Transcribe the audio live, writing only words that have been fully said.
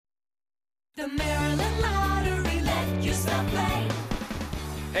The Maryland Lottery, let yourself play.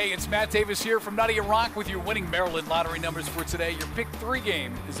 Hey, it's Matt Davis here from Nutty and Rock with your winning Maryland Lottery numbers for today. Your Pick 3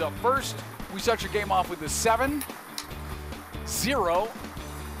 game is up first. We start your game off with the 7, 0,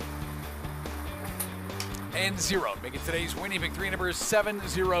 and 0. Making today's winning Pick 3 number is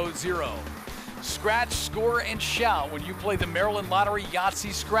 700. Scratch, score, and shout when you play the Maryland Lottery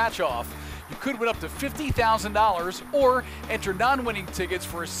Yahtzee Scratch-Off. You could win up to $50,000 or enter non-winning tickets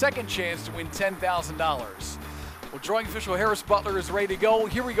for a second chance to win $10,000. Well, drawing official Harris Butler is ready to go.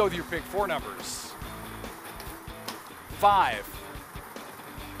 Here we go with your Pick 4 numbers. 5.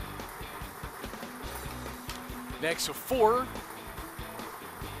 Next, 4,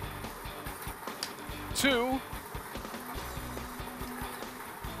 2,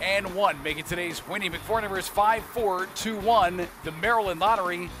 and 1. Making today's winning Pick 4 number is 5421. The Maryland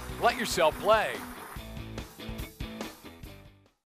Lottery. Let yourself play.